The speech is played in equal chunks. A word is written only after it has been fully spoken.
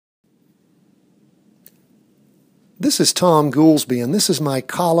This is Tom Goolsby, and this is my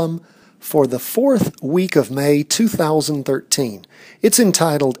column for the fourth week of May 2013. It's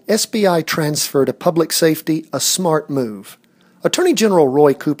entitled, SBI Transfer to Public Safety, a Smart Move. Attorney General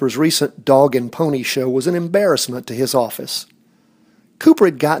Roy Cooper's recent dog and pony show was an embarrassment to his office. Cooper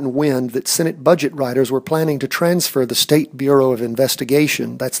had gotten wind that Senate budget writers were planning to transfer the State Bureau of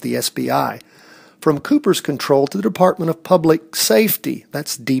Investigation, that's the SBI, from Cooper's control to the Department of Public Safety,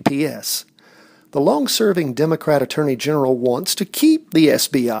 that's DPS. The long-serving Democrat Attorney General wants to keep the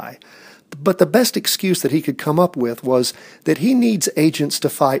SBI, but the best excuse that he could come up with was that he needs agents to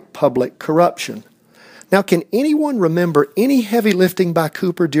fight public corruption. Now, can anyone remember any heavy lifting by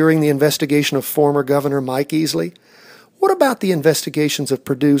Cooper during the investigation of former Governor Mike Easley? What about the investigations of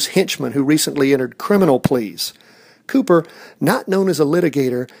Purdue's henchman who recently entered criminal pleas? Cooper, not known as a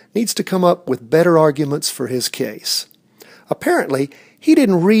litigator, needs to come up with better arguments for his case. Apparently, he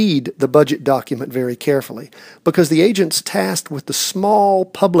didn't read the budget document very carefully because the agents tasked with the small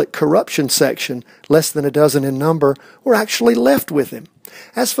public corruption section, less than a dozen in number, were actually left with him.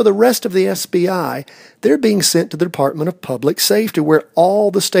 As for the rest of the SBI, they're being sent to the Department of Public Safety, where all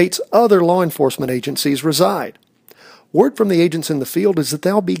the state's other law enforcement agencies reside. Word from the agents in the field is that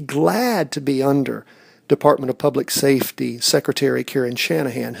they'll be glad to be under Department of Public Safety Secretary Karen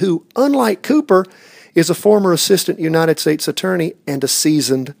Shanahan, who, unlike Cooper, is a former assistant United States attorney and a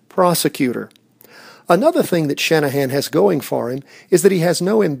seasoned prosecutor. Another thing that Shanahan has going for him is that he has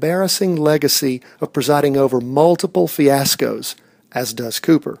no embarrassing legacy of presiding over multiple fiascos, as does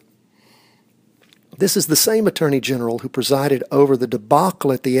Cooper. This is the same Attorney General who presided over the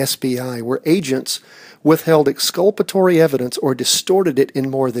debacle at the SBI, where agents withheld exculpatory evidence or distorted it in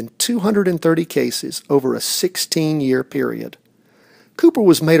more than 230 cases over a 16-year period. Cooper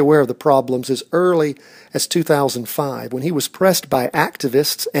was made aware of the problems as early as 2005 when he was pressed by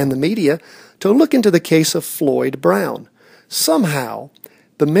activists and the media to look into the case of Floyd Brown. Somehow,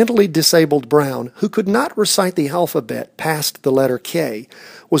 the mentally disabled Brown, who could not recite the alphabet past the letter K,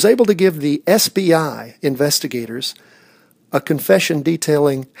 was able to give the SBI investigators a confession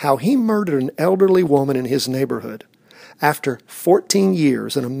detailing how he murdered an elderly woman in his neighborhood. After 14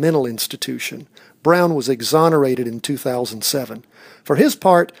 years in a mental institution, Brown was exonerated in 2007. For his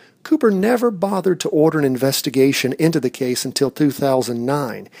part, Cooper never bothered to order an investigation into the case until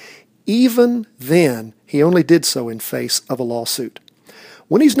 2009. Even then, he only did so in face of a lawsuit.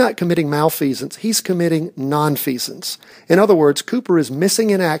 When he's not committing malfeasance, he's committing nonfeasance. In other words, Cooper is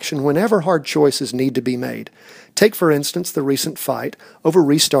missing in action whenever hard choices need to be made. Take, for instance, the recent fight over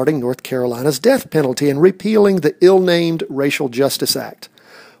restarting North Carolina's death penalty and repealing the ill-named Racial Justice Act.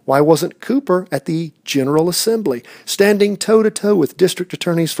 Why wasn't Cooper at the General Assembly, standing toe-to-toe with district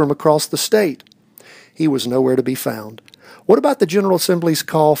attorneys from across the state? He was nowhere to be found. What about the General Assembly's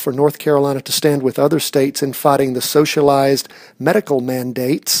call for North Carolina to stand with other states in fighting the socialized medical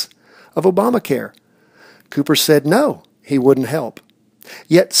mandates of Obamacare? Cooper said no, he wouldn't help.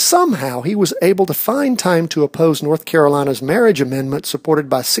 Yet somehow he was able to find time to oppose North Carolina's marriage amendment supported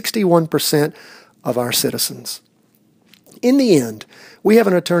by 61% of our citizens. In the end, we have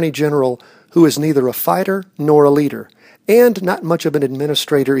an Attorney General who is neither a fighter nor a leader, and not much of an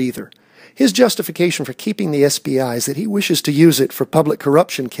administrator either. His justification for keeping the SBI is that he wishes to use it for public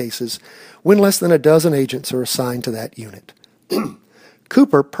corruption cases when less than a dozen agents are assigned to that unit.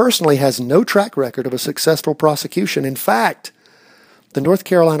 Cooper personally has no track record of a successful prosecution. In fact, the North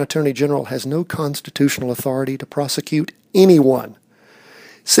Carolina Attorney General has no constitutional authority to prosecute anyone.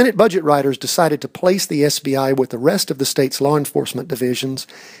 Senate budget writers decided to place the SBI with the rest of the state's law enforcement divisions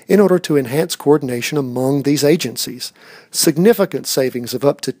in order to enhance coordination among these agencies. Significant savings of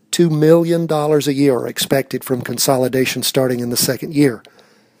up to $2 million a year are expected from consolidation starting in the second year.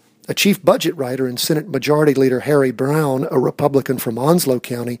 A chief budget writer and Senate Majority Leader Harry Brown, a Republican from Onslow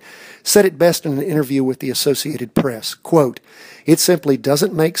County, said it best in an interview with the Associated Press, quote, "It simply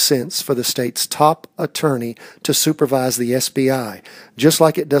doesn't make sense for the state's top attorney to supervise the SBI, just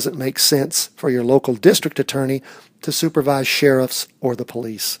like it doesn't make sense for your local district attorney to supervise sheriffs or the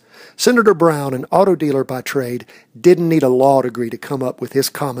police." Senator Brown, an auto dealer by trade, didn't need a law degree to come up with his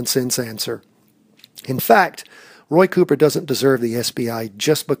common sense answer. In fact, Roy Cooper doesn't deserve the SBI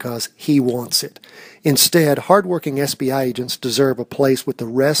just because he wants it. Instead, hardworking SBI agents deserve a place with the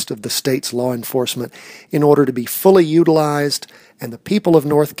rest of the state's law enforcement in order to be fully utilized, and the people of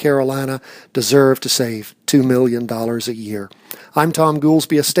North Carolina deserve to save $2 million a year. I'm Tom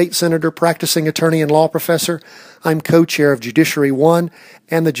Goolsby, a state senator, practicing attorney, and law professor. I'm co-chair of Judiciary I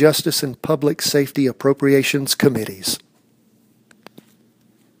and the Justice and Public Safety Appropriations Committees.